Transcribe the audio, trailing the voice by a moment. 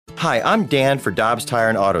Hi, I'm Dan for Dobbs Tire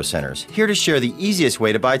and Auto Centers, here to share the easiest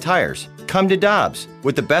way to buy tires. Come to Dobbs.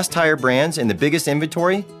 With the best tire brands and the biggest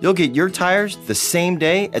inventory, you'll get your tires the same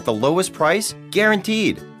day at the lowest price,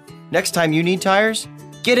 guaranteed. Next time you need tires,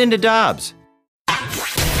 get into Dobbs.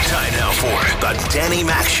 Time now for the Danny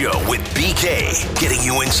Mac Show with BK, getting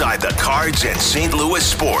you inside the Cards and St. Louis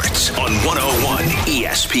sports on 101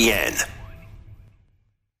 ESPN.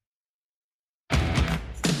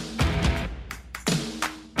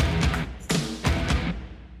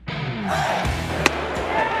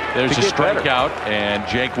 There's a strikeout, and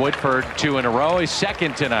Jake Woodford 2 in a row, his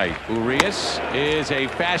second tonight. Urias is a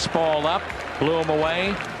fastball up, blew him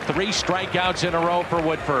away. 3 strikeouts in a row for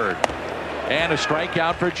Woodford. And a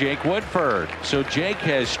strikeout for Jake Woodford. So Jake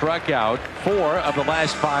has struck out 4 of the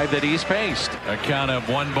last 5 that he's faced. A count of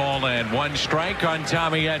 1 ball and 1 strike on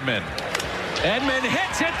Tommy Edman. Edman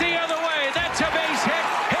hits it the other way. That's a base hit.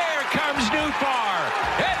 Here comes Newfar.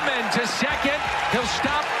 Edman to second. He'll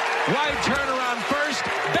stop. Wide turnaround first.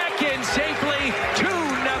 Back in safely. 2-0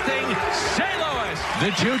 St. Louis.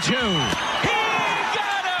 The 2-2. He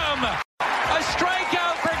got him. A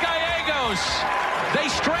strikeout for Gallegos. They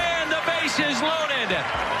strand the bases loaded.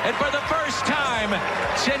 And for the first time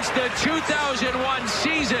since the 2001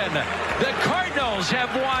 season, the Cardinals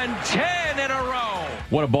have won 10 in a row.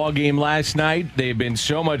 What a ball game last night. They've been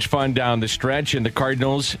so much fun down the stretch, and the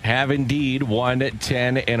Cardinals have indeed won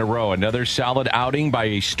 10 in a row. Another solid outing by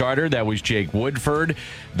a starter. That was Jake Woodford.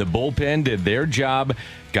 The bullpen did their job.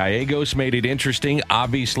 Gallegos made it interesting,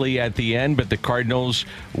 obviously, at the end, but the Cardinals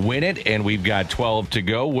win it, and we've got 12 to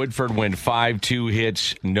go. Woodford went 5, 2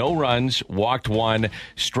 hits, no runs, walked 1,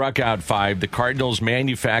 struck out 5. The Cardinals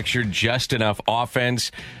manufactured just enough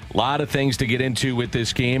offense. A lot of things to get into with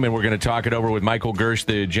this game, and we're going to talk it over with Michael Girsch,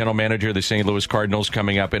 the general manager of the St. Louis Cardinals,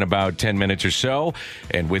 coming up in about 10 minutes or so.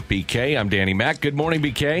 And with BK, I'm Danny Mac. Good morning,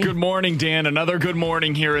 BK. Good morning, Dan. Another good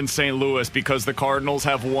morning here in St. Louis because the Cardinals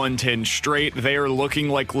have won 10 straight. They are looking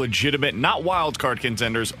like legitimate, not wild card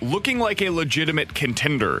contenders, looking like a legitimate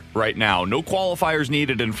contender right now. No qualifiers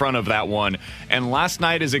needed in front of that one. And last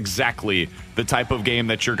night is exactly the type of game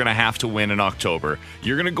that you're going to have to win in October.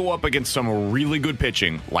 You're going to go up against some really good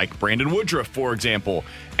pitching, like Brandon Woodruff, for example,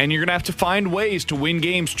 and you're going to have to find ways to win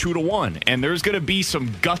games 2-1. And there's going to be some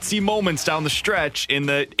gutsy moments down the stretch in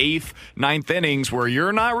the 8th, 9th innings where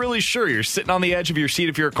you're not really sure. You're sitting on the edge of your seat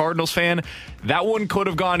if you're a Cardinals fan. That one could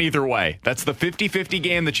have gone either way. That's the 50-50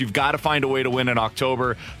 game that you've got to find a way to win in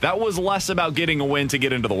October. That was less about getting a win to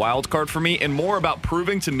get into the wild card for me and more about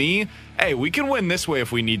proving to me, hey, we can win this way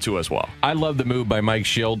if we need to as well. I love the move by Mike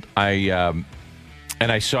Schild.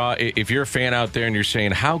 And I saw, if you're a fan out there and you're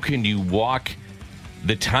saying, how can you walk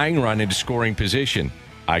the tying run into scoring position?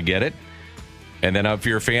 I get it. And then if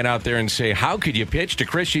you're a fan out there and say, how could you pitch to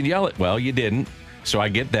Christian Yelich? Well, you didn't. So I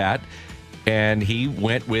get that. And he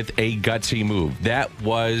went with a gutsy move. That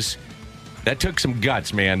took some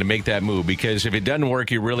guts, man, to make that move. Because if it doesn't work,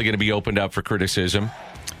 you're really going to be opened up for criticism.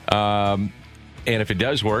 And if it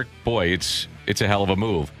does work, boy, it's a hell of a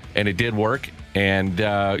move. And it did work.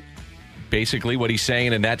 And basically what he's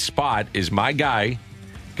saying in that spot is my guy,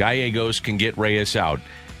 Gallegos, can get Reyes out.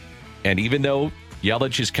 And even though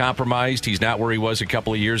Yelich is compromised, he's not where he was a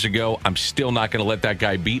couple of years ago, I'm still not going to let that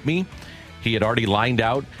guy beat me. He had already lined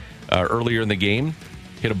out earlier in the game,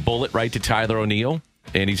 hit a bullet right to Tyler O'Neill.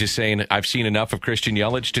 And he's just saying, I've seen enough of Christian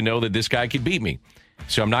Yelich to know that this guy could beat me.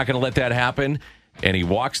 So I'm not going to let that happen. And he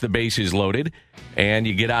walks the bases loaded, and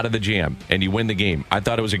you get out of the jam, and you win the game. I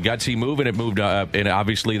thought it was a gutsy move, and it moved up, and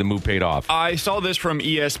obviously the move paid off. I saw this from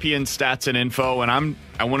ESPN Stats and Info, and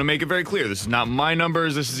I want to make it very clear. This is not my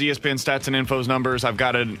numbers. This is ESPN Stats and Info's numbers. I've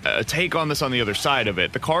got a take on this on the other side of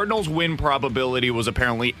it. The Cardinals' win probability was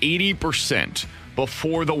apparently 80%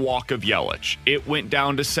 before the walk of Yelich. It went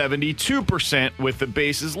down to 72% with the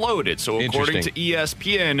bases loaded. So according to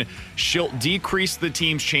ESPN, Schilt decreased the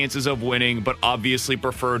team's chances of winning, but obviously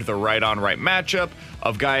preferred the right-on-right matchup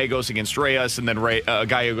of Gallegos against Reyes, and then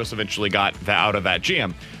Gallegos eventually got out of that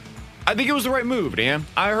jam. I think it was the right move, Dan.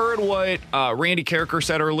 I heard what Randy Carricker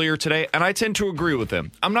said earlier today, and I tend to agree with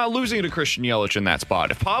him. I'm not losing to Christian Yelich in that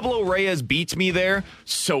spot. If Pablo Reyes beats me there,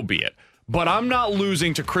 so be it. But I'm not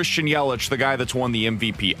losing to Christian Yelich, the guy that's won the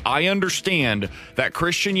MVP. I understand that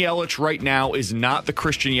Christian Yelich right now is not the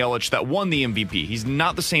Christian Yelich that won the MVP. He's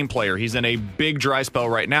not the same player. He's in a big dry spell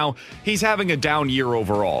right now. He's having a down year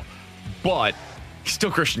overall. But he's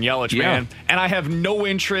still Christian Yelich, man. And I have no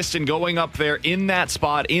interest in going up there in that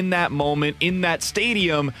spot, in that moment, in that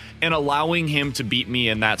stadium, and allowing him to beat me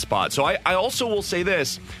in that spot. So I also will say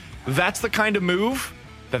this. That's the kind of move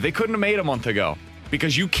that they couldn't have made a month ago.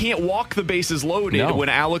 Because you can't walk the bases loaded when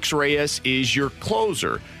Alex Reyes is your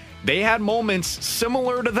closer. they had moments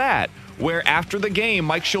similar to that, where after the game,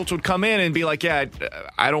 Mike Schultz would come in and be like, yeah,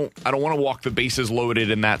 I don't want to walk the bases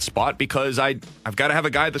loaded in that spot because I've got to have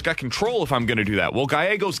a guy that's got control if I'm going to do that. Well,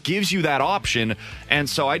 Gallegos gives you that option, and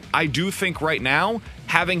so I do think right now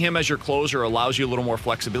having him as your closer allows you a little more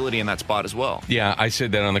flexibility in that spot as well. Yeah, I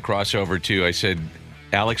said that on the crossover too. I said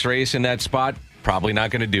Alex Reyes in that spot, probably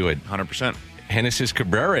not going to do it. 100%. Genesis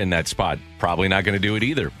Cabrera in that spot, probably not going to do it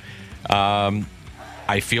either.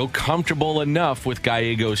 I feel comfortable enough with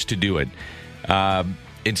Gallegos to do it.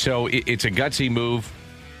 And so it's a gutsy move.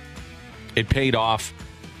 It paid off.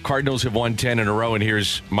 Cardinals have won 10 in a row, and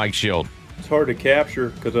here's Mike Schilt. It's hard to capture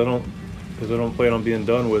because I don't plan on being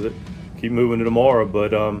done with it. Keep moving to tomorrow,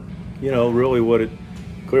 but really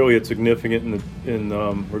clearly it's significant in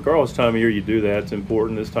regardless of time of year you do that. It's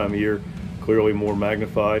important this time of year, clearly more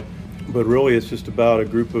magnified. But really it's just about a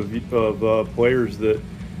group of players that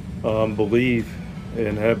believe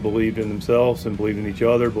and have believed in themselves and believed in each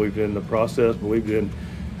other, believed in the process, believed in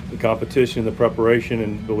the competition, the preparation,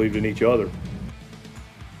 and believed in each other.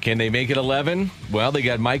 Can they make it 11? Well, they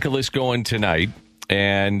got Michaelis going tonight,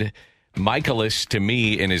 and Michaelis, to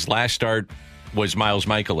me, in his last start, was Miles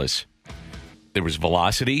Michaelis. There was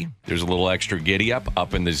velocity. There's a little extra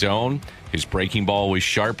giddy-up in the zone. His breaking ball was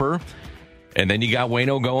sharper. And then you got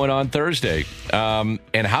Waino going on Thursday.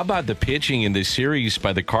 And how about the pitching in this series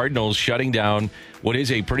by the Cardinals shutting down what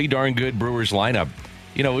is a pretty darn good Brewers lineup?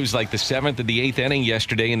 It was like the 7th of the 8th inning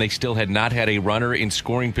yesterday, and they still had not had a runner in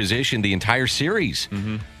scoring position the entire series.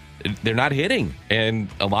 Mm-hmm. They're not hitting. And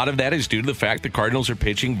a lot of that is due to the fact the Cardinals are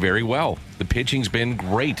pitching very well. The pitching's been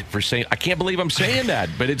great I can't believe I'm saying that,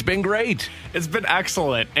 but it's been great. It's been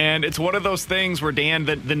excellent. And it's one of those things where, Dan,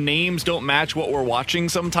 that the names don't match what we're watching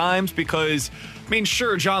sometimes because,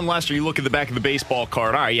 sure, John Lester, you look at the back of the baseball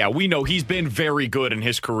card. All right, yeah, we know he's been very good in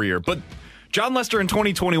his career. But John Lester in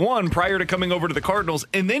 2021, prior to coming over to the Cardinals,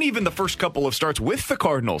 and then even the first couple of starts with the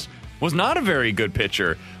Cardinals, was not a very good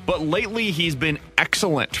pitcher. But lately, he's been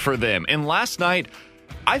excellent for them. And last night,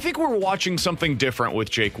 I think we're watching something different with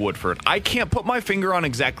Jake Woodford. I can't put my finger on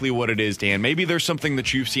exactly what it is, Dan. Maybe there's something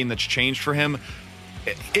that you've seen that's changed for him.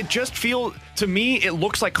 It just feels, to me, it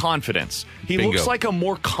looks like confidence. He Bingo. looks like a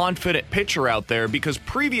more confident pitcher out there because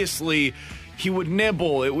previously he would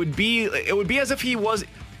nibble. It would be as if he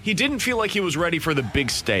didn't feel like he was ready for the big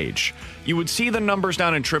stage. You would see the numbers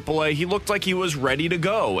down in AAA. He looked like he was ready to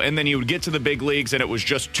go. And then he would get to the big leagues, and it was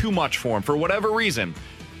just too much for him for whatever reason.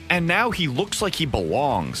 And now he looks like he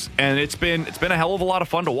belongs. And it's been a hell of a lot of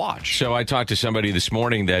fun to watch. So I talked to somebody this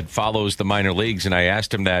morning that follows the minor leagues, and I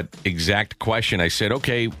asked him that exact question. I said,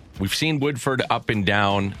 okay, we've seen Woodford up and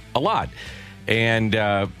down a lot. And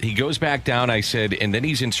he goes back down, I said, and then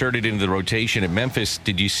he's inserted into the rotation at Memphis.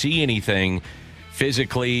 Did you see anything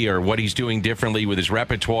physically or what he's doing differently with his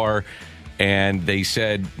repertoire? And they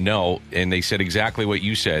said no, and they said exactly what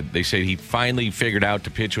you said. They said he finally figured out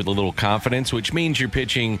to pitch with a little confidence, which means you're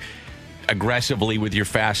pitching aggressively with your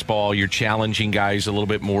fastball. You're challenging guys a little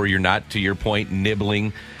bit more. You're not, to your point,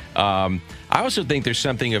 nibbling. I also think there's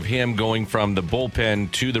something of him going from the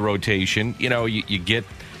bullpen to the rotation. You get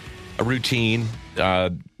a routine.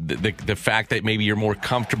 The fact that maybe you're more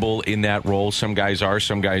comfortable in that role. Some guys are,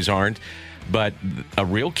 some guys aren't. But a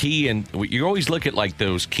real key, and you always look at like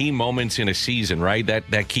those key moments in a season, right?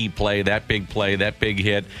 That key play, that big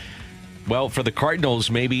hit. Well, for the Cardinals,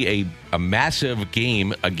 maybe a massive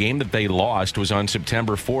game, a game that they lost was on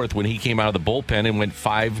September 4th when he came out of the bullpen and went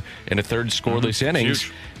 5 1/3 scoreless innings.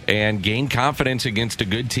 Huge. And gained confidence against a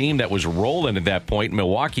good team that was rolling at that point in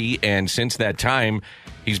Milwaukee. And since that time,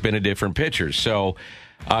 he's been a different pitcher. So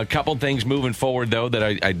a couple things moving forward, though,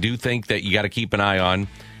 that I do think that you got to keep an eye on.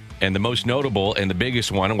 And the most notable and the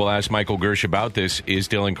biggest one, and we'll ask Michael Girsch about this, is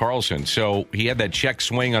Dylan Carlson. So he had that check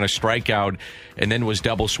swing on a strikeout and then was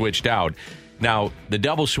double switched out. Now, the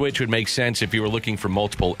double switch would make sense if you were looking for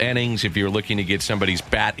multiple innings, if you were looking to get somebody's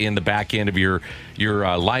bat in the back end of your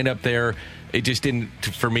lineup there. It just didn't,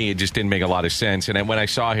 for me, it just didn't make a lot of sense. And when I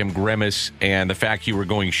saw him grimace and the fact you were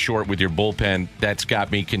going short with your bullpen, that's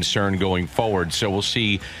got me concerned going forward. So we'll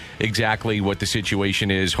see exactly what the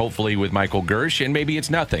situation is, hopefully with Michael Girsch, and maybe it's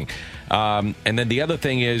nothing. And then the other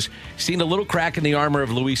thing is, seen a little crack in the armor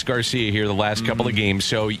of Luis Garcia here the last couple of games.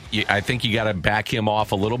 So I think you got to back him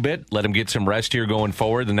off a little bit, let him get some rest here going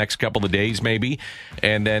forward the next couple of days maybe,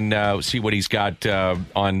 and then see what he's got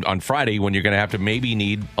on Friday when you're going to have to maybe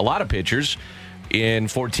need a lot of pitchers in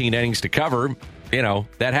 14 innings to cover.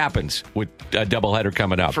 That happens with a doubleheader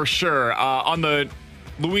coming up. For sure. On the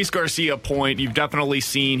Luis Garcia point, you've definitely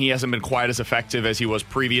seen he hasn't been quite as effective as he was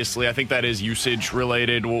previously. I think that is usage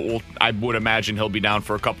related. I would imagine he'll be down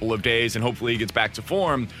for a couple of days, and hopefully he gets back to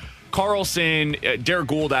form. Carlson, Derek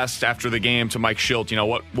Gould asked after the game to Mike Schilt,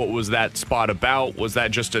 what was that spot about? Was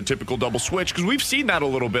that just a typical double switch? Because we've seen that a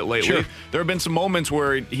little bit lately. Sure. There have been some moments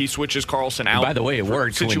where he switches Carlson out. And by the way, it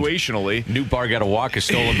worked situationally. Newbar got a walk, a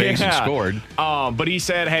stolen base, and scored. But he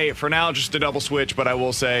said, hey, for now, just a double switch. But I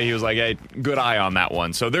will say, he was like, hey, good eye on that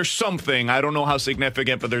one. So there's something. I don't know how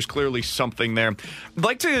significant, but there's clearly something there. I'd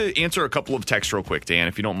like to answer a couple of texts real quick, Dan,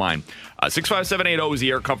 if you don't mind. 65780 is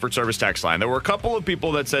the Air Comfort Service text line. There were a couple of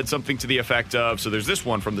people that said something to the effect of, so there's this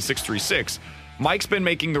one from the 636. Mike's been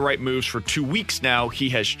making the right moves for 2 weeks now. He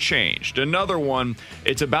has changed. Another one,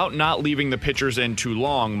 it's about not leaving the pitchers in too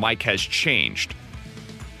long. Mike has changed.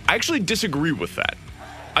 I actually disagree with that.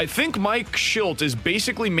 I think Mike Schilt is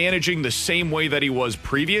basically managing the same way that he was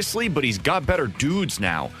previously, but he's got better dudes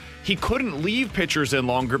now. He couldn't leave pitchers in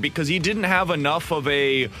longer because he didn't have enough of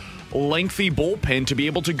a lengthy bullpen to be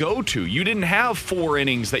able to go to. You didn't have 4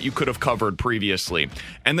 innings that you could have covered previously.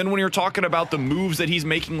 And then when you're talking about the moves that he's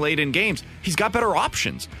making late in games, he's got better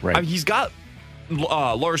options. Right. I mean, he's got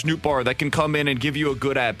Lars Nootbaar that can come in and give you a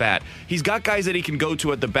good at-bat. He's got guys that he can go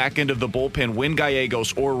to at the back end of the bullpen when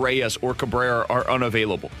Gallegos or Reyes or Cabrera are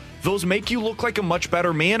unavailable. Those make you look like a much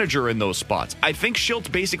better manager in those spots. I think Schilt's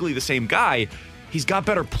basically the same guy. He's got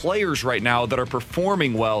better players right now that are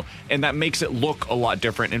performing well, and that makes it look a lot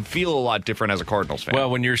different and feel a lot different as a Cardinals fan. Well,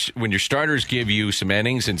 when your starters give you some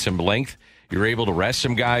innings and some length, you're able to rest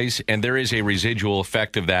some guys, and there is a residual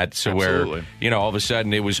effect of that. So Absolutely. Where, all of a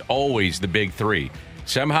sudden, it was always the big three.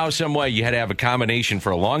 Somehow, some way, you had to have a combination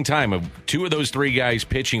for a long time of 2 of those 3 guys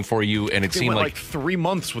pitching for you, and it seemed like 3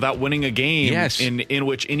 months without winning a game in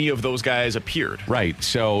which any of those guys appeared. Right,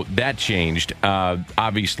 so that changed.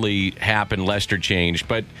 Obviously, happened. Lester changed.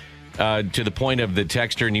 But to the point of the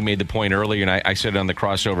texter, and you made the point earlier, and I said it on the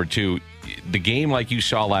crossover too, the game like you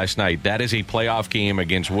saw last night, that is a playoff game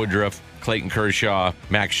against Woodruff, Clayton Kershaw,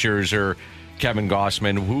 Max Scherzer, Kevin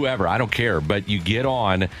Gausman, whoever. I don't care. But you get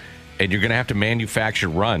on, and you're going to have to manufacture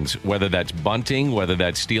runs, whether that's bunting, whether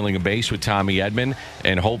that's stealing a base with Tommy Edman,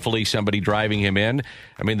 and hopefully somebody driving him in.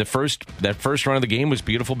 I mean, that first run of the game was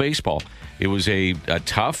beautiful baseball. It was a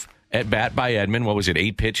tough at-bat by Edman. What was it,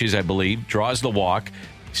 8 pitches, I believe. Draws the walk,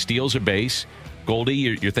 steals a base. Goldie,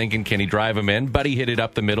 you're thinking, can he drive him in? But he hit it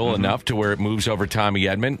up the middle enough to where it moves over Tommy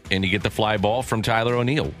Edman, and you get the fly ball from Tyler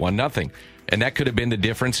O'Neill, 1-0. And that could have been the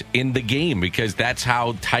difference in the game because that's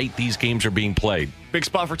how tight these games are being played. Big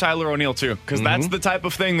spot for Tyler O'Neill, too, because that's the type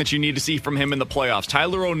of thing that you need to see from him in the playoffs.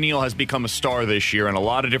 Tyler O'Neill has become a star this year in a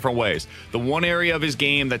lot of different ways. The one area of his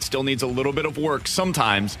game that still needs a little bit of work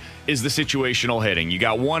sometimes is the situational hitting. You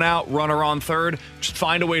got 1 out, runner on third, just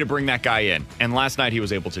find a way to bring that guy in. And last night he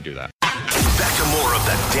was able to do that. Back to more of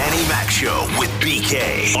the Danny Mac Show with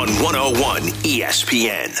BK on 101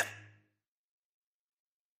 ESPN.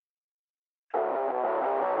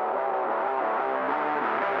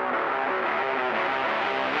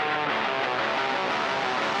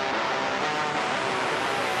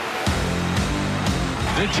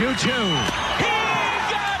 The 2-2. He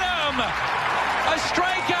got him! A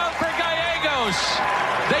strikeout for Gallegos.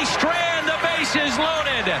 They strand, the bases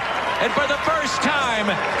loaded. And for the first time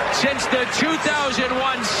since the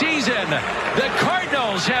 2001 season, the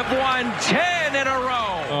Cardinals have won 10 in a row.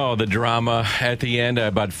 Oh, the drama at the end. I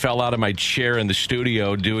about fell out of my chair in the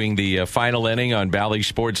studio doing the final inning on Bally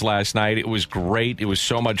Sports last night. It was great. It was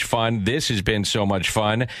so much fun. This has been so much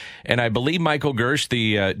fun. And I believe Michael Girsch,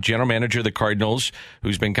 the general manager of the Cardinals,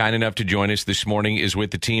 who's been kind enough to join us this morning, is with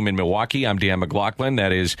the team in Milwaukee. I'm Dan McLaughlin.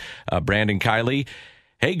 That is Brandon Kiley.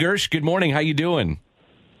 Hey, Girsch, good morning. How you doing?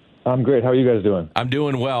 I'm great. How are you guys doing? I'm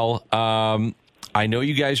doing well. I know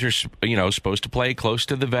you guys are, supposed to play close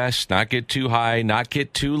to the vest, not get too high, not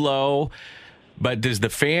get too low. But does the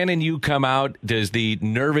fan in you come out? Does the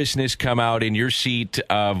nervousness come out in your seat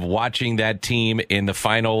of watching that team in the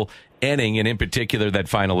final inning, and in particular that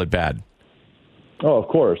final at bat? Oh, of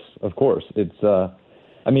course. It's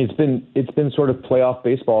it's been sort of playoff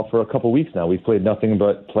baseball for a couple weeks now. We've played nothing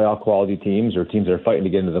but playoff quality teams or teams that are fighting to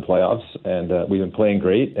get into the playoffs, and we've been playing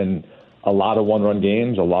great and a lot of one-run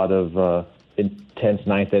games, a lot of intense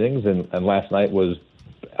ninth innings, and last night was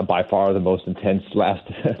by far the most intense last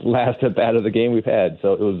at bat of the game we've had.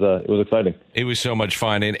 So it was exciting. It was so much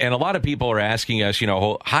fun, and a lot of people are asking us,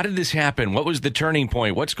 how did this happen? What was the turning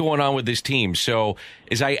point? What's going on with this team? So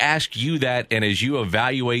as I ask you that, and as you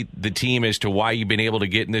evaluate the team as to why you've been able to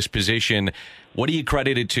get in this position, what do you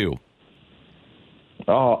credit it to?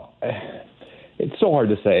 Oh, it's so hard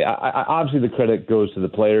to say. Obviously, the credit goes to the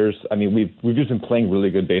players. I mean, we've just been playing really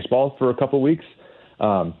good baseball for a couple of weeks,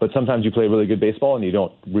 but sometimes you play really good baseball and you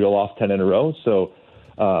don't reel off 10 in a row. So,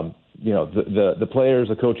 the players,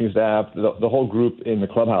 the coaching staff, the whole group in the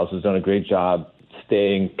clubhouse has done a great job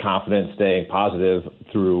staying confident, staying positive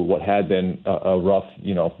through what had been a rough,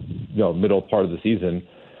 middle part of the season.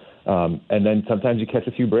 And then sometimes you catch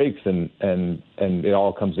a few breaks and it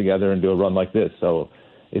all comes together and do a run like this. So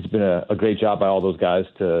it's been a great job by all those guys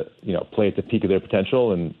to, play at the peak of their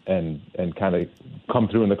potential and kind of come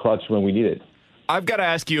through in the clutch when we need it. I've got to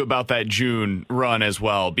ask you about that June run as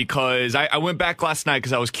well, because I went back last night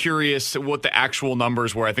because I was curious what the actual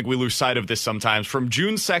numbers were. I think we lose sight of this sometimes. From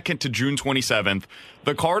June 2nd to June 27th,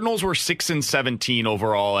 the Cardinals were 6-17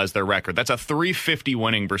 overall as their record. That's a .350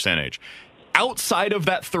 winning percentage. Outside of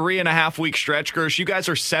that 3.5 week stretch, Girsch, you guys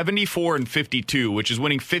are 74-52, which is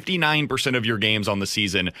winning 59% of your games on the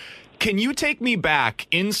season. Can you take me back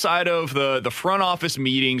inside of the front office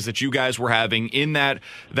meetings that you guys were having in that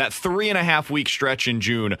 3.5 week stretch in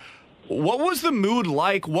June? What was the mood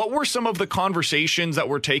like? What were some of the conversations that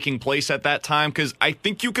were taking place at that time? Because I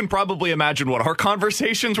think you can probably imagine what our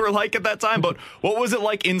conversations were like at that time, but what was it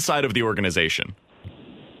like inside of the organization?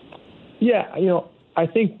 Yeah, I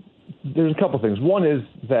think there's a couple things. One is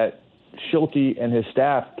that Schulte and his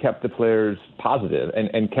staff kept the players positive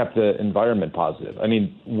and kept the environment positive. I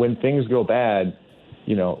mean, when things go bad,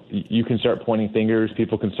 you can start pointing fingers.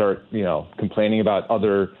 People can start, complaining about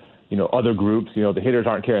other groups. The hitters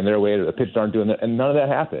aren't carrying their weight or the pitchers aren't doing that. And none of that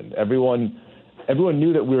happened. Everyone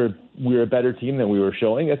knew that we were a better team than we were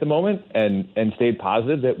showing at the moment and stayed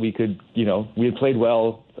positive that we could, we had played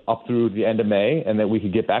well up through the end of May and that we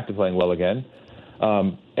could get back to playing well again.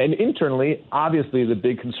 And internally, obviously, the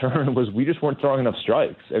big concern was we just weren't throwing enough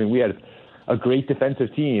strikes. I mean, we had a great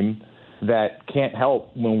defensive team that can't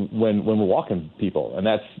help when we're walking people, and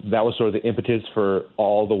that was sort of the impetus for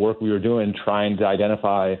all the work we were doing, trying to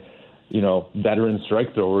identify, veteran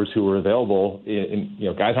strike throwers who were available.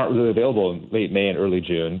 Guys aren't really available in late May and early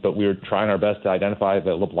June, but we were trying our best to identify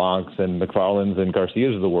the LeBlancs and McFarlands and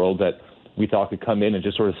Garcias of the world that we thought could come in and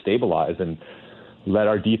just sort of stabilize and let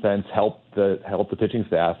our defense help the pitching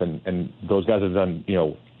staff, and those guys have done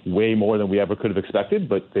way more than we ever could have expected.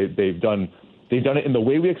 But they've done it in the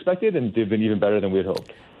way we expected, and they've been even better than we had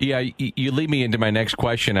hoped. Yeah, you lead me into my next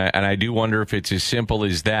question, and I do wonder if it's as simple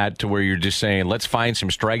as that, to where you're just saying, let's find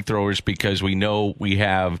some strike throwers because we know we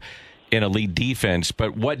have an elite defense.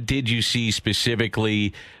 But what did you see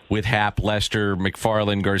specifically with Happ, Lester,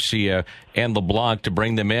 McFarland, Garcia, and LeBlanc to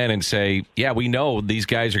bring them in and say, yeah, we know these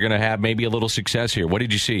guys are going to have maybe a little success here? What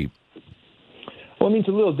did you see? Well, I mean, it's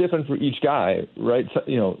a little different for each guy, right? So,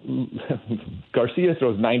 Garcia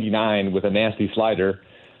throws 99 with a nasty slider.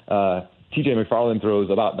 TJ McFarland throws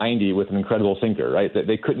about 90 with an incredible sinker, right?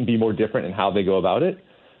 They couldn't be more different in how they go about it.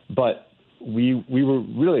 But we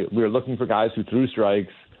were looking for guys who threw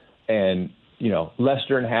strikes, and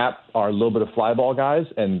Lester and Happ are a little bit of fly ball guys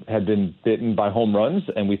and had been bitten by home runs,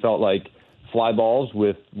 and we felt like fly balls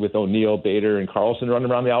with O'Neill, Bader, and Carlson running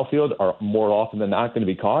around the outfield are more often than not going to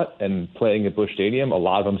be caught. And playing at Busch Stadium, a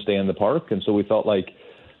lot of them stay in the park, and so we felt like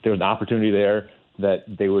there was an opportunity there that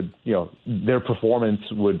they would, their performance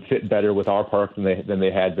would fit better with our park than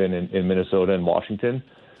they had been in Minnesota and Washington.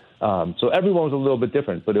 So everyone was a little bit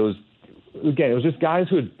different, but it was just guys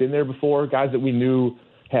who had been there before, guys that we knew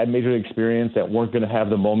had major league experience, that weren't going to have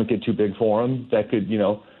the moment get too big for them, that could,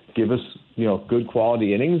 give us, good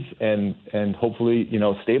quality innings and hopefully,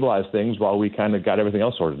 stabilize things while we kind of got everything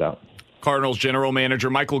else sorted out. Cardinals general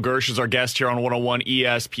manager Michael Girsch is our guest here on 101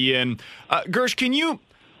 ESPN. Girsch, can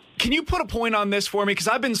you put a point on this for me? Because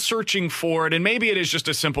I've been searching for it, and maybe it is just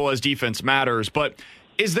as simple as defense matters, but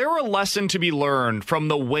is there a lesson to be learned from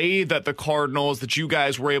the way that the Cardinals, that you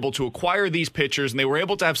guys were able to acquire these pitchers and they were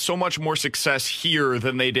able to have so much more success here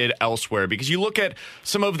than they did elsewhere? Because you look at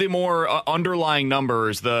some of the more underlying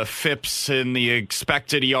numbers, the FIPS and the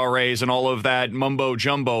expected ERAs and all of that mumbo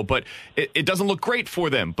jumbo, but it doesn't look great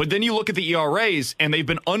for them. But then you look at the ERAs and they've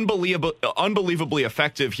been unbelievably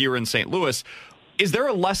effective here in St. Louis. Is there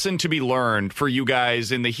a lesson to be learned for you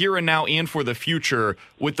guys in the here and now and for the future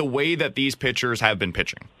with the way that these pitchers have been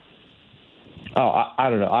pitching? Oh,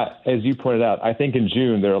 I don't know. As you pointed out, I think in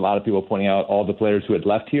June there are a lot of people pointing out all the players who had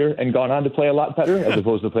left here and gone on to play a lot better, as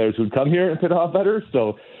opposed to players who had come here and played a lot better.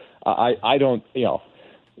 So I don't,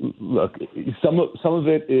 look, some of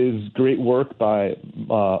it is great work by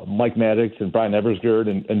Mike Maddox and Brian Eversgerd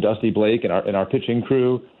and Dusty Blake and our pitching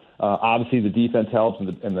crew. Obviously, the defense helps,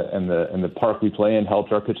 and the park we play in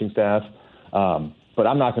helps our pitching staff. But But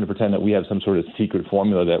I'm not going to pretend that we have some sort of secret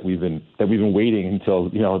formula that we've been waiting until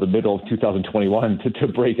the middle of 2021 to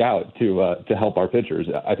break out to help our pitchers.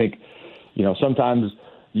 I think sometimes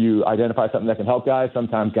you identify something that can help guys.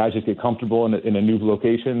 Sometimes guys just get comfortable in a new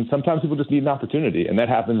location. Sometimes people just need an opportunity, and that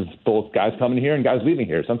happens both guys coming here and guys leaving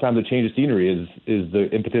here. Sometimes a change of scenery is the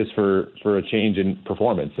impetus for a change in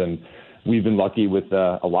performance, and we've been lucky with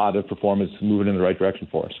a lot of performance moving in the right direction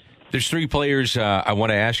for us. There's three players I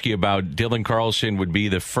want to ask you about. Dylan Carlson would be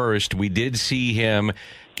the first. We did see him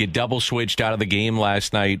get double switched out of the game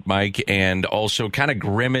last night, Mike, and also kind of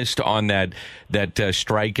grimaced on that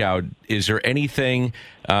strikeout. Is there anything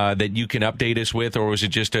that you can update us with, or was it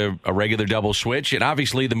just a regular double switch? And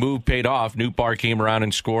obviously the move paid off. Nootbaar came around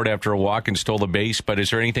and scored after a walk and stole the base, but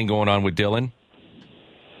is there anything going on with Dylan?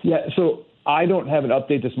 Yeah, so I don't have an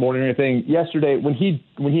update this morning or anything. Yesterday, when he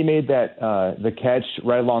made that the catch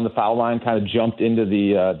right along the foul line, kind of jumped into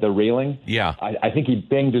the railing. Yeah, I think he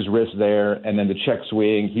banged his wrist there, and then the check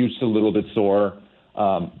swing. He was just a little bit sore.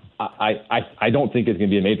 I don't think it's going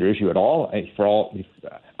to be a major issue at all.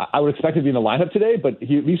 I would expect him to be in the lineup today, but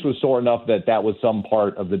he at least was sore enough that was some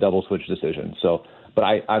part of the double switch decision. So. But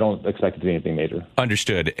I don't expect it to be anything major.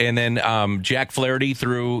 Understood. And then Jack Flaherty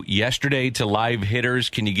threw yesterday to live hitters.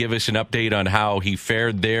 Can you give us an update on how he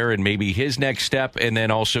fared there and maybe his next step, and then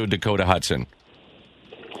also Dakota Hudson?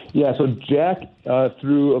 Yeah, so Jack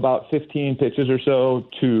threw about 15 pitches or so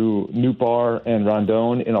to Nootbaar and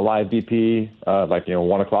Rondon in a live BP,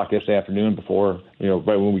 1 o'clock yesterday afternoon before, right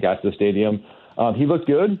when we got to the stadium. He looked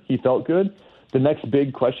good. He felt good. The next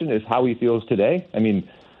big question is how he feels today. I mean,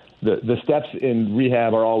 the steps in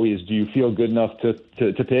rehab are always, do you feel good enough to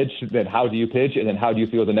pitch? Then how do you pitch? And then how do you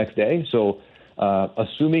feel the next day? So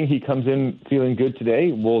assuming he comes in feeling good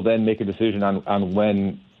today, we'll then make a decision on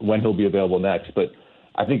when he'll be available next. But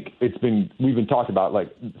I think we've been talking about,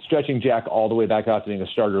 like, stretching Jack all the way back out to being a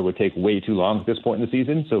starter would take way too long at this point in the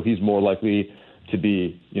season. So he's more likely to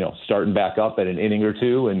be, starting back up at an inning or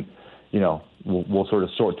two. And, we'll sort of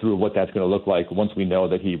sort through what that's going to look like once we know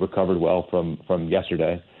that he recovered well from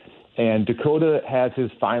yesterday. And Dakota has his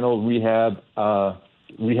final rehab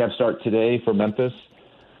start today for Memphis.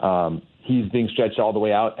 He's being stretched all the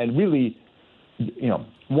way out. And really,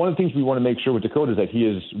 one of the things we want to make sure with Dakota is that he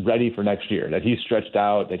is ready for next year, that he's stretched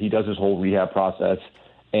out, that he does his whole rehab process.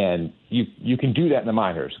 And you can do that in the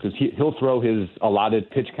minors because he'll throw his allotted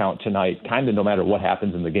pitch count tonight kind of no matter what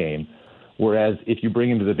happens in the game. Whereas if you bring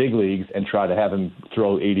him to the big leagues and try to have him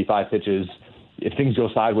throw 85 pitches, if things go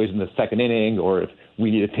sideways in the second inning or if we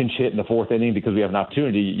need a pinch hit in the fourth inning because we have an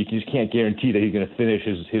opportunity, you just can't guarantee that he's going to finish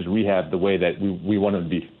his rehab the way that we want him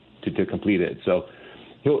to complete it. So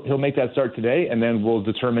he'll make that start today, and then we'll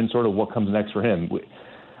determine sort of what comes next for him.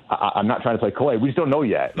 I'm not trying to play coy. We just don't know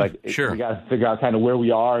yet. Sure. We got to figure out kind of where we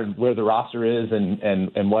are and where the roster is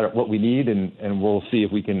and what we need, and we'll see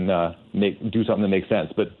if we can do something that makes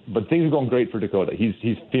sense. But things are going great for Dakota.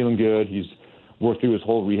 He's feeling good. He's worked through his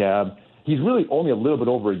whole rehab. He's really only a little bit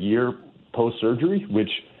over a year post-surgery, which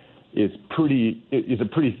is a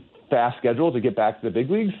pretty fast schedule to get back to the big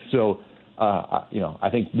leagues. So, I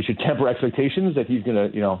think we should temper expectations that he's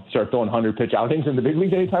going to, start throwing 100-pitch outings in the big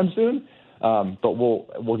leagues anytime soon. But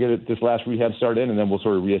we'll get this last rehab start in, and then we'll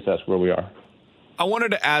sort of reassess where we are. I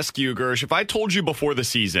wanted to ask you, Girsch, if I told you before the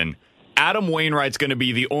season Adam Wainwright's going to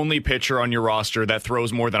be the only pitcher on your roster that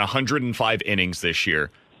throws more than 105 innings this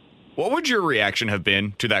year, what would your reaction have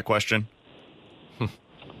been to that question?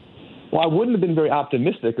 Well, I wouldn't have been very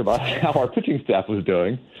optimistic about how our pitching staff was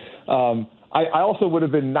doing. I also would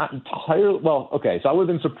have been not entirely – well, okay, so I would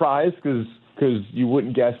have been surprised because you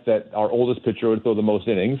wouldn't guess that our oldest pitcher would throw the most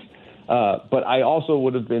innings. But I also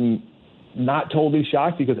would have been not totally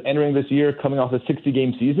shocked because entering this year, coming off a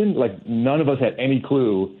 60-game season, none of us had any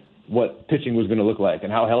clue what pitching was going to look like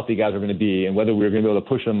and how healthy guys were going to be and whether we were going to be able to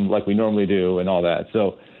push them like we normally do and all that.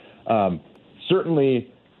 So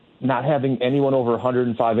certainly – not having anyone over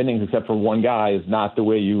 105 innings except for one guy is not the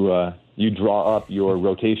way you draw up your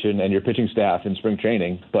rotation and your pitching staff in spring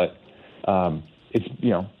training. But it's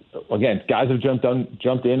again, guys have jumped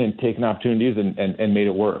in and taken opportunities and made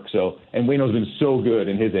it work. So and Waino's been so good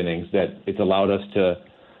in his innings that it's allowed us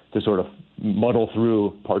to sort of muddle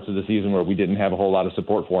through parts of the season where we didn't have a whole lot of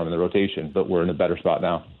support for him in the rotation, but we're in a better spot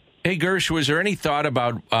now. Hey, Girsch, was there any thought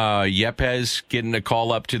about Yepez getting a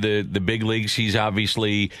call up to the big leagues? He's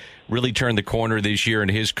obviously really turned the corner this year in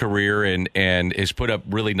his career and has put up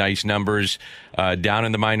really nice numbers down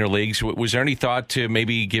in the minor leagues. Was there any thought to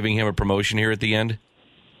maybe giving him a promotion here at the end?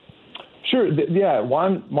 Sure. Yeah,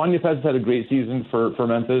 Juan Yepez has had a great season for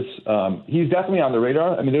Memphis. He's definitely on the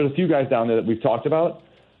radar. I mean, there's a few guys down there that we've talked about.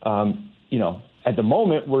 at the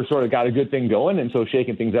moment, we're sort of got a good thing going, and so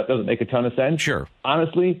shaking things up doesn't make a ton of sense. Sure.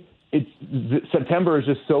 Honestly, September is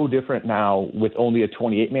just so different now with only a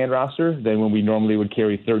 28-man roster than when we normally would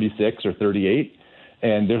carry 36 or 38.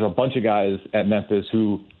 And there's a bunch of guys at Memphis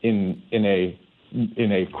who, in a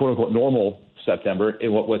quote-unquote normal September,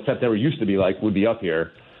 in what September used to be like, would be up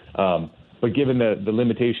here. But given the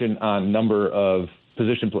limitation on number of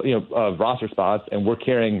of roster spots, and we're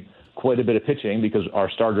carrying quite a bit of pitching because our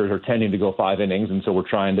starters are tending to go 5 innings, and so we're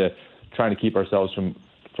trying to keep ourselves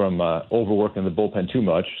from overworking the bullpen too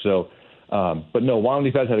much. So, but no, Juan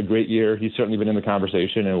Lefebvre had a great year. He's certainly been in the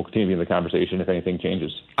conversation and will continue to be in the conversation if anything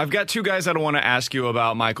changes. I've got 2 guys that I want to ask you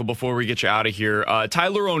about, Michael, before we get you out of here.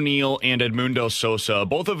 Tyler O'Neill and Edmundo Sosa,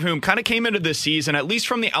 both of whom kind of came into this season, at least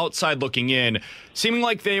from the outside looking in, seeming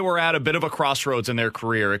like they were at a bit of a crossroads in their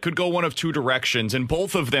career. It could go one of 2 directions, and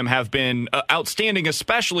both of them have been outstanding,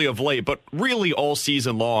 especially of late, but really all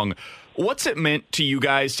season long. What's it meant to you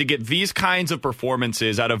guys to get these kinds of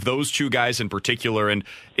performances out of those 2 guys in particular? And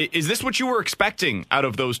is this what you were expecting out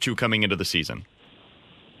of those 2 coming into the season?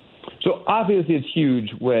 So obviously it's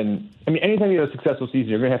huge anytime you have a successful season,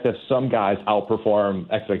 you're going to have some guys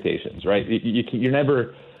outperform expectations, right? You're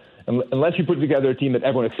never, unless you put together a team that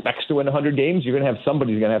everyone expects to win 100 games, you're going to have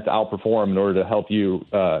somebody who's going to have to outperform in order to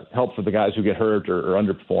help for the guys who get hurt or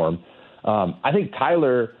underperform. I think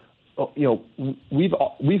Tyler,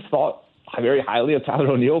 we've thought very highly of Tyler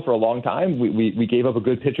O'Neill for a long time. We gave up a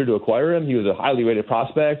good pitcher to acquire him. He was a highly rated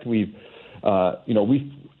prospect.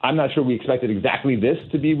 I'm not sure we expected exactly this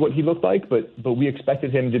to be what he looked like, but we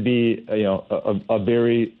expected him to be a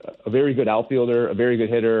very good outfielder, a very good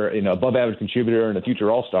hitter, above average contributor, and a future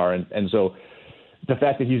All-Star. And so the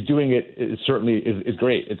fact that he's doing it is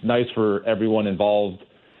great. It's nice for everyone involved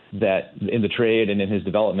that in the trade and in his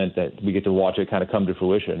development that we get to watch it kind of come to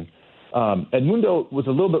fruition. Edmundo was a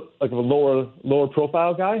little bit like a lower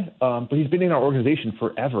profile guy, but he's been in our organization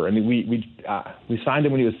forever. I mean, we signed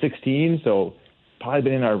him when he was 16, so probably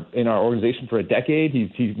been in our organization for a decade.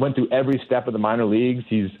 He went through every step of the minor leagues.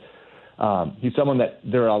 He's someone that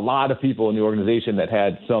there are a lot of people in the organization that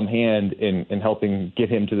had some hand in helping get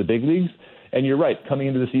him to the big leagues. And you're right, coming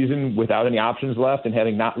into the season without any options left and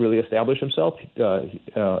having not really established himself,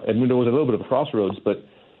 Edmundo was a little bit of a crossroads, but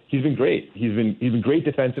he's been great. He's been great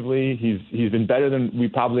defensively. He's been better than we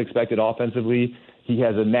probably expected offensively. He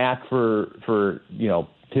has a knack for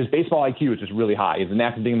his baseball IQ is just really high. He has a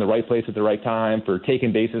knack for being in the right place at the right time, for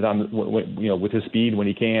taking bases with his speed when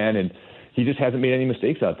he can, and he just hasn't made any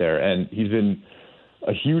mistakes out there. And he's been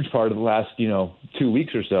a huge part of the last 2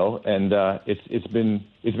 weeks or so, and it's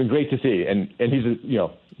been great to see. And he's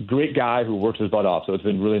a great guy who works his butt off. So it's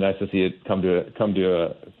been really nice to see it come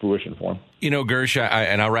to fruition for him. Girsch,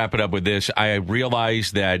 and I'll wrap it up with this. I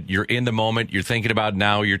realize that you're in the moment. You're thinking about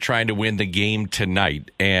now. You're trying to win the game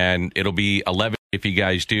tonight, and it'll be 11 if you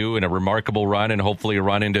guys do, and a remarkable run, and hopefully a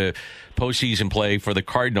run into postseason play for the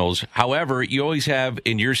Cardinals. However, you always have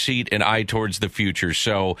in your seat an eye towards the future.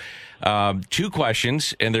 So 2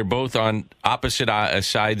 questions, and they're both on opposite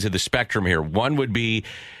sides of the spectrum here. One would be,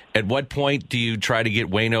 at what point do you try to get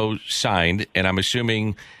Waino signed? And I'm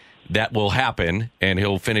assuming that will happen, and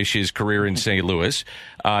he'll finish his career in St. Louis.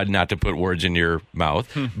 Not to put words in your mouth.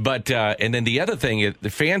 But and then the other thing, the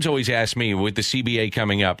fans always ask me, with the CBA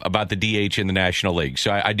coming up, about the DH in the National League.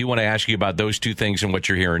 So I do want to ask you about those 2 things and what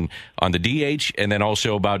you're hearing on the DH, and then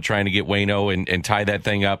also about trying to get Waino and tie that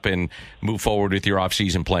thing up and move forward with your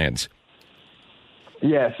offseason plans.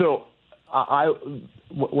 Yeah, so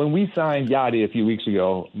when we signed Yadi a few weeks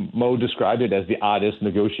ago, Mo described it as the oddest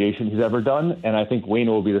negotiation he's ever done, and I think Waino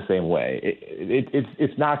will be the same way.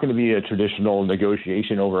 It's not going to be a traditional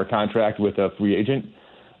negotiation over a contract with a free agent.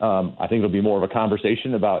 I think it'll be more of a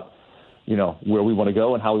conversation about, where we want to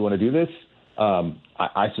go and how we want to do this.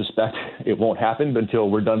 I suspect it won't happen until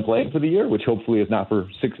we're done playing for the year, which hopefully is not for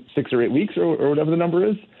six or 8 weeks or whatever the number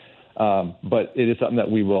is. But it is something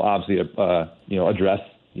that we will obviously, address,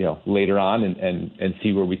 later on and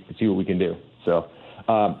see what we can do. So,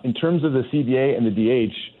 in terms of the CBA and the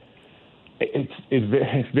DH,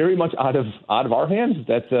 it's very much out of our hands.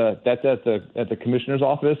 That's at the commissioner's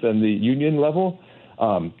office and the union level.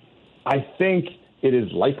 I think it is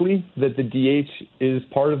likely that the DH is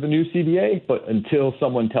part of the new CBA, but until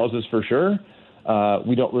someone tells us for sure,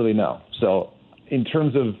 we don't really know. So, in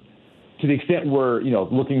terms of, to the extent we're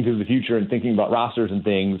looking to the future and thinking about rosters and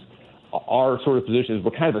things, our sort of position is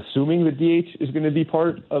we're kind of assuming the DH is going to be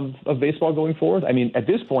part of baseball going forward. I mean, at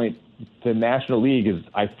this point, the National League is,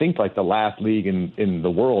 I think, like the last league in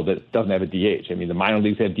the world that doesn't have a DH. I mean, the minor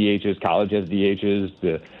leagues have DHs, college has DHs,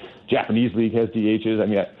 the Japanese league has DHs. I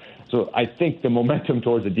mean, so I think the momentum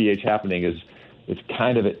towards the DH happening is it's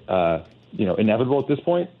kind of inevitable at this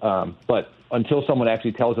point. But until someone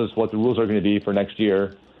actually tells us what the rules are going to be for next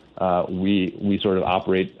year, we sort of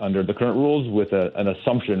operate under the current rules with an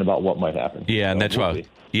assumption about what might happen. Yeah, and that's why.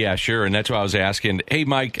 Yeah, sure, and that's why I was asking. Hey,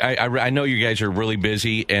 Mike, I know you guys are really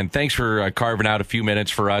busy, and thanks for carving out a few minutes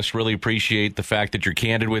for us. Really appreciate the fact that you're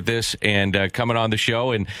candid with this and coming on the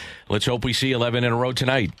show, and let's hope we see 11 in a row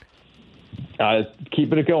tonight.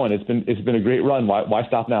 Keeping it going. It's been a great run. Why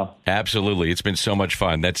stop now? Absolutely. It's been so much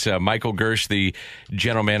fun. That's Michael Girsch, the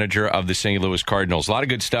general manager of the St. Louis Cardinals. A lot of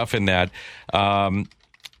good stuff in that.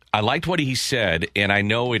 I liked what he said, and I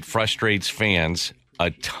know it frustrates fans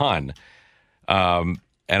a ton.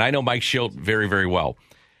 And I know Mike Schilt very, very well.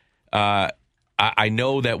 I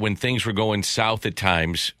know that when things were going south at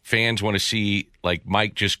times, fans want to see like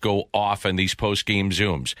Mike just go off on these post-game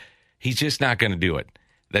Zooms. He's just not going to do it.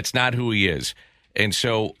 That's not who he is. And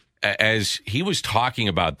so as he was talking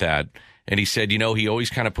about that, and he said, he always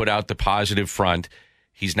kind of put out the positive front.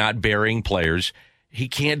 He's not burying players. He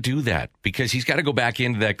can't do that because he's got to go back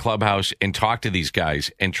into that clubhouse and talk to these guys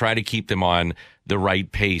and try to keep them on the right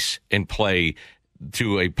pace and play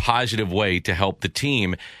to a positive way to help the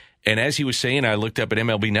team. And as he was saying, I looked up at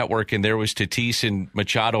MLB Network, and there was Tatis and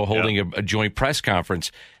Machado holding a joint press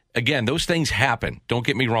conference. Again, those things happen. Don't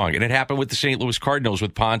get me wrong. And it happened with the St. Louis Cardinals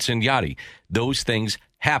with Ponce and Yachty. Those things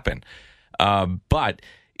happen. But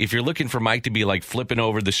if you're looking for Mike to be like flipping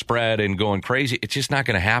over the spread and going crazy, it's just not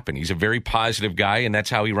going to happen. He's a very positive guy, and that's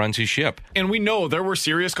how he runs his ship. And we know there were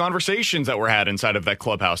serious conversations that were had inside of that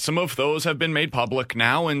clubhouse. Some of those have been made public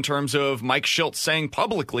now in terms of Mike Schilt saying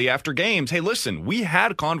publicly after games, hey, listen, we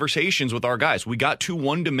had conversations with our guys. We got too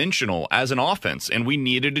one-dimensional as an offense, and we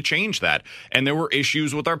needed to change that. And there were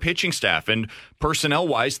issues with our pitching staff, and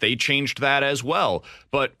personnel-wise, they changed that as well.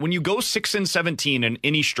 But when you go 6-17 in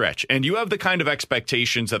any stretch, and you have the kind of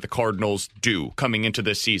expectations that the Cardinals do coming into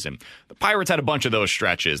this season. The Pirates had a bunch of those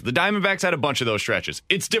stretches. The Diamondbacks had a bunch of those stretches.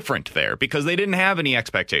 It's different there because they didn't have any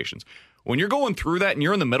expectations. When you're going through that and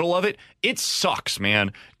you're in the middle of it, it sucks,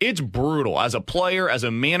 man. It's brutal. As a player, as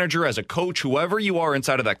a manager, as a coach, whoever you are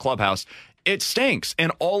inside of that clubhouse, it stinks.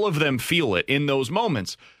 And all of them feel it in those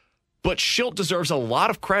moments. But Schilt deserves a lot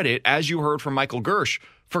of credit, as you heard from Michael Girsch,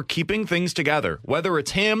 for keeping things together. Whether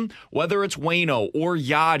it's him, whether it's Waino or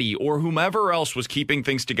Yachty or whomever else was keeping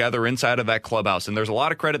things together inside of that clubhouse. And there's a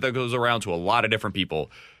lot of credit that goes around to a lot of different people.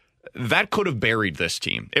 That could have buried this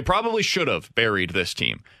team. It probably should have buried this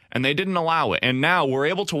team. And they didn't allow it. And now we're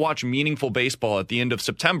able to watch meaningful baseball at the end of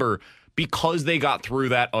September because they got through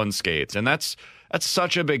that unscathed. And that's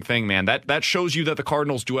such a big thing, man. That shows you that the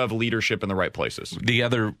Cardinals do have leadership in the right places. The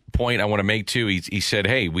other point I want to make, too, he said,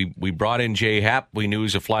 hey, we brought in Jay Happ. We knew he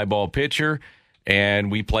was a fly ball pitcher,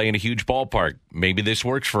 and we play in a huge ballpark. Maybe this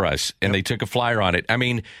works for us. And they took a flyer on it. I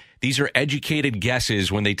mean, these are educated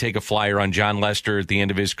guesses when they take a flyer on John Lester at the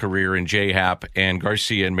end of his career and Jay Happ and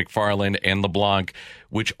Garcia and McFarland and LeBlanc,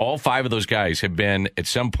 which all five of those guys have been at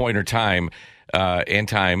some point or time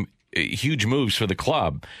huge moves for the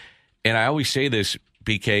club. And I always say this,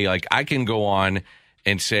 BK, like I can go on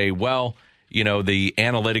and say, well, the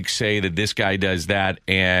analytics say that this guy does that,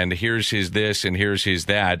 and here's his this, and here's his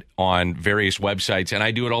that on various websites, and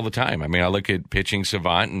I do it all the time. I mean, I look at Pitching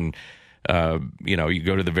Savant, and, you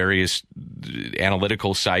go to the various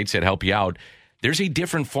analytical sites that help you out. There's a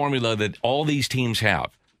different formula that all these teams have,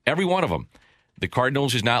 every one of them. The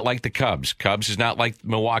Cardinals is not like the Cubs. Cubs is not like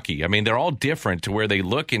Milwaukee. I mean, they're all different to where they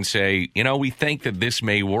look and say, we think that this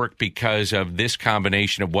may work because of this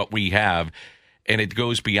combination of what we have, and it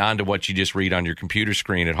goes beyond to what you just read on your computer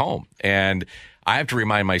screen at home. And I have to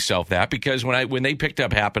remind myself that because when they picked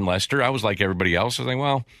up Happ and Lester, I was like everybody else. I was like,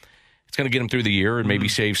 well, it's going to get them through the year and maybe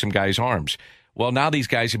save some guys' arms. Well, now these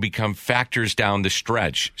guys have become factors down the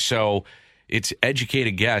stretch. So it's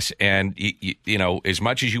educated guess, and as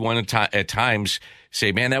much as you want to at times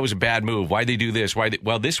say, "Man, that was a bad move. Why'd they do this?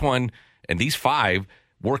 Well, this one and these five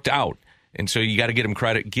worked out, and so you got to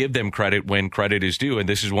give them credit when credit is due. And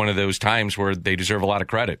this is one of those times where they deserve a lot of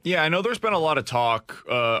credit. Yeah, I know there's been a lot of talk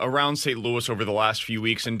around St. Louis over the last few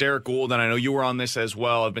weeks, and Derek Gould, and I know you were on this as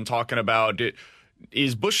well. I've been talking about it.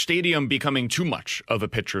 Is Busch Stadium becoming too much of a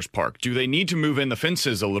pitcher's park? Do they need to move in the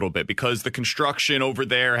fences a little bit because the construction over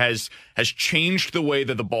there has changed the way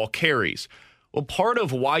that the ball carries? Well, part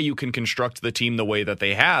of why you can construct the team the way that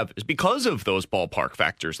they have is because of those ballpark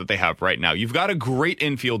factors that they have right now. You've got a great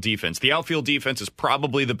infield defense. The outfield defense is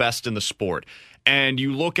probably the best in the sport. And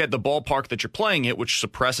you look at the ballpark that you're playing at, which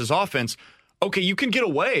suppresses offense. Okay, you can get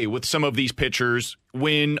away with some of these pitchers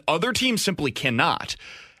when other teams simply cannot.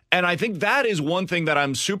 And I think that is one thing that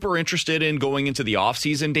I'm super interested in going into the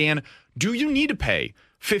offseason, Dan. Do you need to pay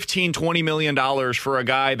 $15, $20 million for a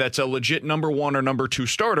guy that's a legit number 1 or number 2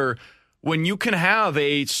 starter, when you can have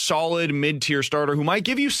a solid mid-tier starter who might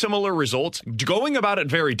give you similar results, going about it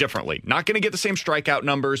very differently. Not going to get the same strikeout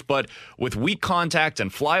numbers, but with weak contact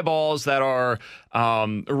and fly balls that are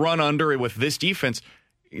run under with this defense,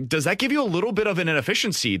 does that give you a little bit of an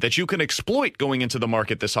inefficiency that you can exploit going into the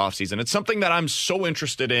market this offseason? It's something that I'm so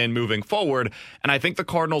interested in moving forward, and I think the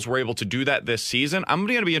Cardinals were able to do that this season. I'm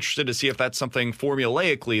going to be interested to see if that's something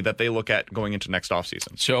formulaically that they look at going into next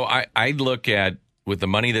offseason. So I look at, with the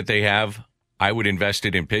money that they have, I would invest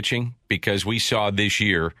it in pitching, because we saw this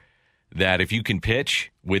year that if you can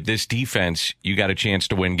pitch with this defense, you got a chance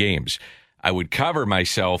to win games. I would cover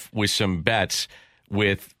myself with some bets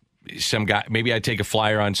with some guy. Maybe I'd take a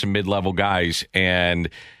flyer on some mid-level guys, and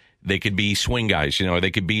they could be swing guys. You know,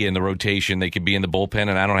 they could be in the rotation, they could be in the bullpen,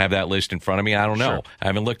 and I don't have that list in front of me. I don't know. Sure. I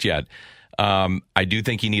haven't looked yet. I do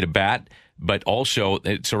think you need a bat, but also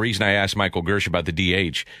it's the reason I asked Michael Girsch about the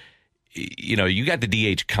DH. You know, you got the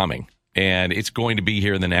DH coming, and it's going to be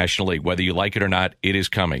here in the National League. Whether you like it or not, it is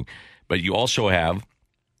coming. But you also have,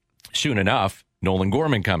 soon enough, Nolan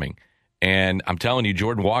Gorman coming. And I'm telling you,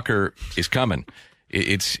 Jordan Walker is coming.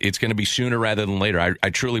 It's going to be sooner rather than later. I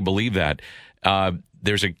truly believe that.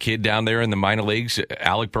 There's a kid down there in the minor leagues,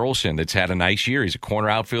 Alec Burleson, that's had a nice year. He's a corner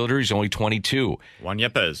outfielder. He's only 22. Juan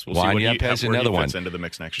Yepes. Juan Yepes, another one. Into the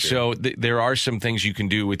mix next year. So there are some things you can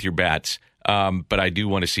do with your bats. But I do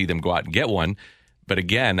want to see them go out and get one. But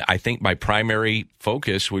again, I think my primary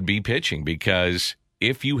focus would be pitching, because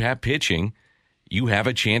if you have pitching, you have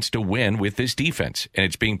a chance to win with this defense. And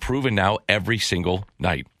it's being proven now every single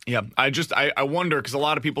night. Yeah, I wonder, because a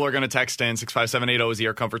lot of people are going to text in 65780 is the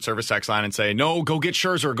Air Comfort Service text line and say, no, go get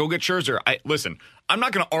Scherzer, go get Scherzer. Listen, I'm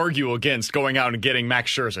not going to argue against going out and getting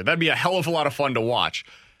Max Scherzer. That'd be a hell of a lot of fun to watch.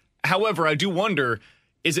 However, I do wonder,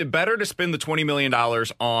 is it better to spend the $20 million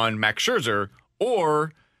on Max Scherzer,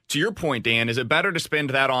 or, to your point, Dan, is it better to spend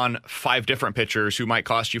that on 5 different pitchers who might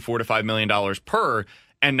cost you $4 to $5 million per,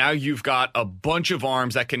 and now you've got a bunch of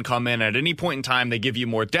arms that can come in at any point in time. They give you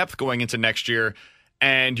more depth going into next year,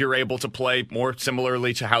 and you're able to play more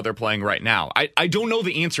similarly to how they're playing right now. I don't know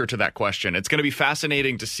the answer to that question. It's going to be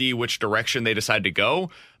fascinating to see which direction they decide to go,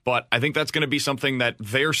 but I think that's going to be something that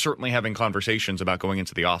they're certainly having conversations about going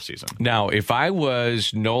into the offseason. Now, if I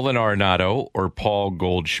was Nolan Arenado or Paul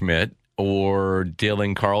Goldschmidt or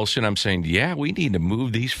Dylan Carlson, I'm saying, yeah, we need to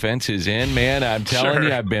move these fences in, man. I'm telling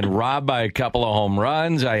you, I've been robbed by a couple of home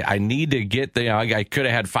runs. I need to get I could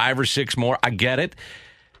have had 5 or 6 more. I get it.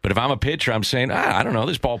 But if I'm a pitcher, I'm saying, I don't know,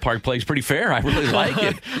 this ballpark plays pretty fair. I really like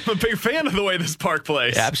it. I'm a big fan of the way this park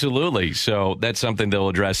plays. Absolutely. So that's something they'll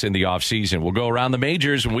address in the offseason. We'll go around the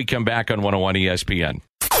majors when we come back on 101 ESPN.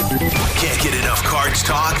 Can't get enough Cards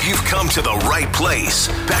talk? You've come to the right place.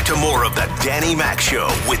 Back to more of the Danny Mac Show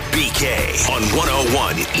with BK on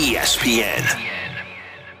 101 ESPN.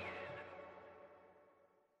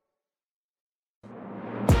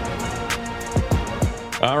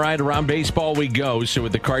 All right, around baseball we go. So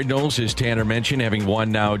with the Cardinals, as Tanner mentioned, having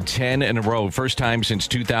won now 10 in a row, first time since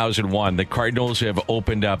 2001, the Cardinals have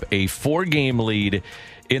opened up a 4-game lead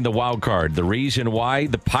in the wild card. The reason why?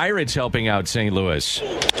 The Pirates helping out St. Louis.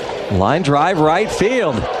 Line drive right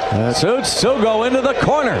field. Sugo into the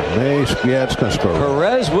corner. Yeah, it's going to score.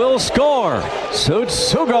 Perez will score.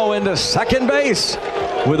 Sugo into second base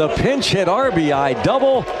with a pinch hit RBI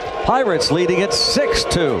double. Pirates leading it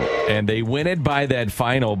 6-2. And they win it by that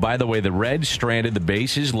final. By the way, the Reds stranded, the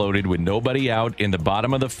bases loaded with nobody out in the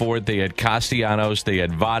bottom of the 4th. They had Castellanos, they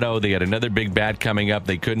had Votto, they had another big bat coming up.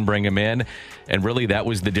 They couldn't bring him in. And really, that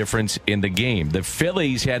was the difference in the game. The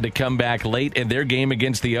Phillies had to come back late in their game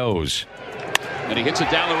against the O's. And he hits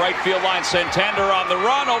it down the right field line. Santander on the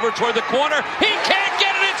run over toward the corner. He can't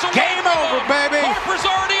get it. It's a game over, baby. Harper's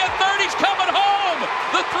already at third. He's coming home.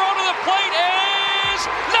 The throw to the plate is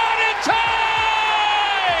not in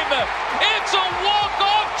time. It's a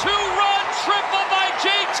walk-off 2-run triple by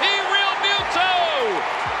JT Realmuto.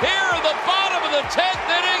 Here in the bottom of the 10th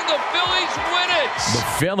inning, the Phillies win it. The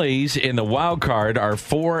Phillies in the wild card are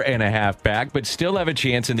 4.5 back, but still have a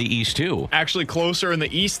chance in the East, too. Actually closer in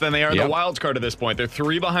the East than they are in the wild card at this point. They're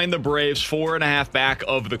 3 behind the Braves, 4.5 back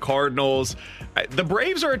of the Cardinals. The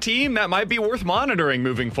Braves are a team that might be worth monitoring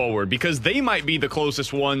moving forward, because they might be the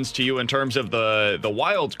closest ones to you in terms of the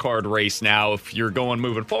wild card race now. If you're going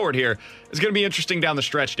moving forward here, it's going to be interesting down the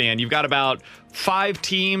stretch, Dan. You've got about 5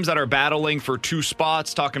 teams that are battling for 2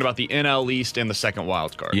 spots, talking about the NL East and the second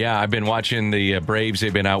wild card. Yeah, I've been watching the Braves.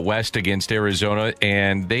 They've been out west against Arizona,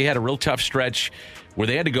 and they had a real tough stretch where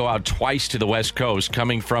they had to go out twice to the West Coast,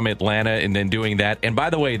 coming from Atlanta and then doing that. And by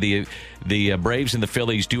the way, the Braves and the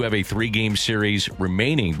Phillies do have a 3-game series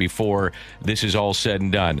remaining before this is all said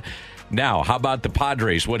and done. Now, how about the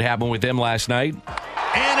Padres? What happened with them last night?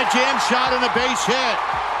 And a jam shot and a base hit.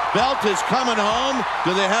 Belt is coming home.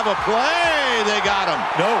 Do they have a play? They got him.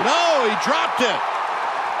 No, he dropped it.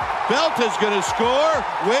 Belt is going to score.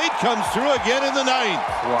 Wade comes through again in the 9th.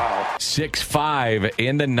 Wow. 6-5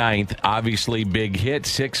 in the 9th. Obviously, big hit.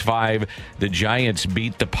 6-5. The Giants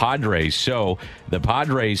beat the Padres. So the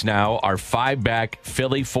Padres now are 5 back.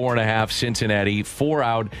 Philly 4.5. Cincinnati 4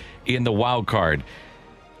 out in the wild card.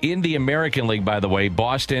 In the American League, by the way,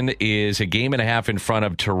 Boston is a game and a half in front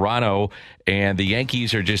of Toronto, and the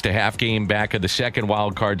Yankees are just a half game back of the second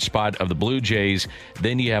wild card spot of the Blue Jays.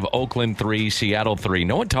 Then you have Oakland 3, Seattle 3.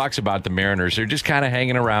 No one talks about the Mariners. They're just kind of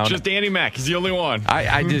hanging around. Just Danny Mac. He's the only one.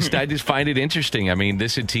 I just find it interesting. I mean,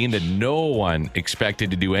 this is a team that no one expected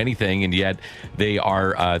to do anything, and yet they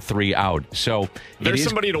are 3 out. So there's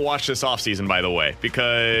somebody to watch this offseason, by the way,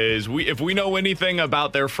 because if we know anything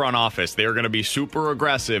about their front office, they're going to be super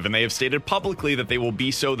aggressive, and they have stated publicly that they will be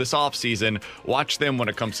so this offseason. Watch them when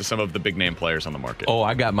it comes to some of the big-name players on the market. Oh,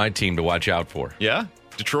 I got my team to watch out for. Yeah?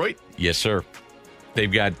 Detroit? Yes, sir. They've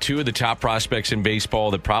got 2 of the top prospects in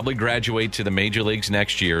baseball that probably graduate to the major leagues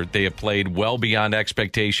next year. They have played well beyond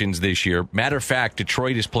expectations this year. Matter of fact,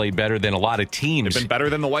 Detroit has played better than a lot of teams. They've been better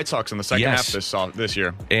than the White Sox in the second half this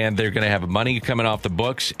year. And they're going to have money coming off the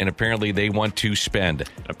books, and apparently they want to spend.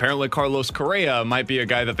 Apparently Carlos Correa might be a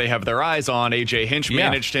guy that they have their eyes on. A.J. Hinch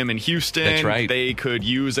managed him in Houston. That's right. They could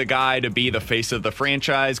use a guy to be the face of the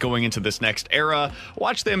franchise going into this next era.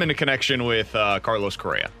 Watch them in a connection with Carlos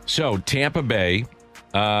Correa. So, Tampa Bay...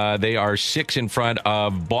 they are 6 in front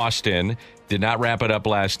of Boston. Did not wrap it up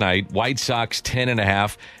last night. White Sox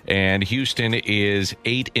 10.5, and Houston is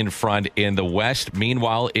 8 in front in the West.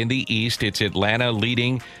 Meanwhile, in the East, it's Atlanta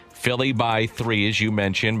leading Philly by 3, as you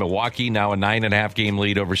mentioned. Milwaukee now a 9.5 game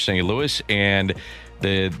lead over St. Louis, and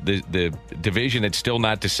the division that's still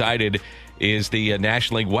not decided is the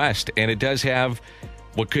National League West, and it does have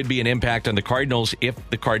what could be an impact on the Cardinals if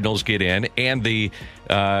the Cardinals get in, and the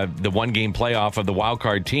 1-game playoff of the wild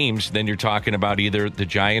card teams. Then you're talking about either the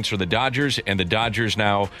Giants or the Dodgers, and the Dodgers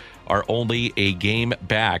now are only a game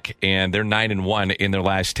back, and they're 9-1 in their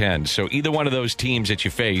last 10. So either one of those teams that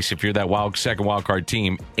you face, if you're that second wild card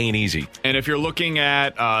team, ain't easy. And if you're looking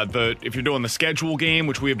at if you're doing the schedule game,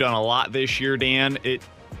 which we have done a lot this year, Dan,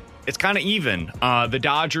 it's kind of even. The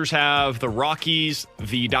Dodgers have the Rockies,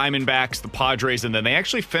 the Diamondbacks, the Padres, and then they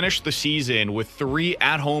actually finished the season with 3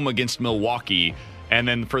 at home against Milwaukee. And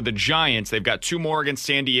then for the Giants, they've got 2 more against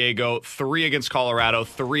San Diego, 3 against Colorado,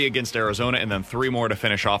 3 against Arizona, and then 3 more to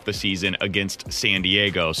finish off the season against San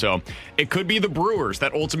Diego. So it could be the Brewers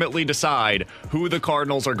that ultimately decide who the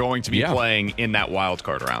Cardinals are going to be playing in that wild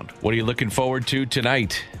card round. What are you looking forward to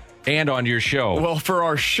tonight? And on your show? Well, for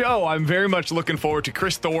our show, I'm very much looking forward to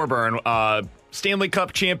Chris Thorburn, Stanley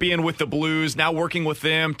Cup champion with the Blues, now working with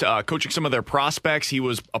them, coaching some of their prospects. He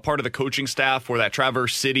was a part of the coaching staff for that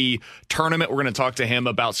Traverse City tournament. We're going to talk to him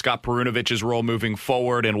about Scott Perunovich's role moving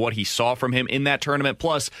forward and what he saw from him in that tournament.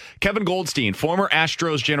 Plus, Kevin Goldstein, former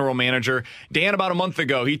Astros general manager. Dan, about a month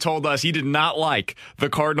ago, he told us he did not like the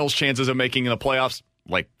Cardinals' chances of making the playoffs,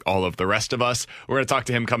 like all of the rest of us. We're going to talk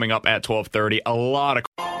to him coming up at 12:30. A lot of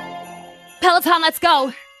Peloton, let's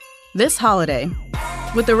go. This holiday,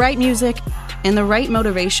 with the right music and the right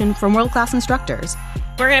motivation from world-class instructors,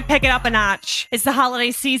 we're going to pick it up a notch. It's the holiday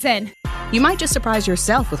season. You might just surprise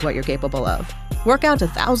yourself with what you're capable of. Work out to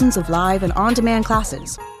thousands of live and on-demand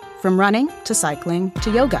classes, from running to cycling to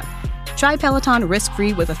yoga. Try Peloton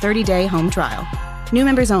risk-free with a 30-day home trial. New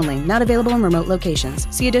members only, not available in remote locations.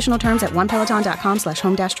 See additional terms at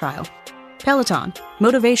onepeloton.com/home-trial. Peloton,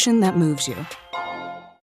 motivation that moves you.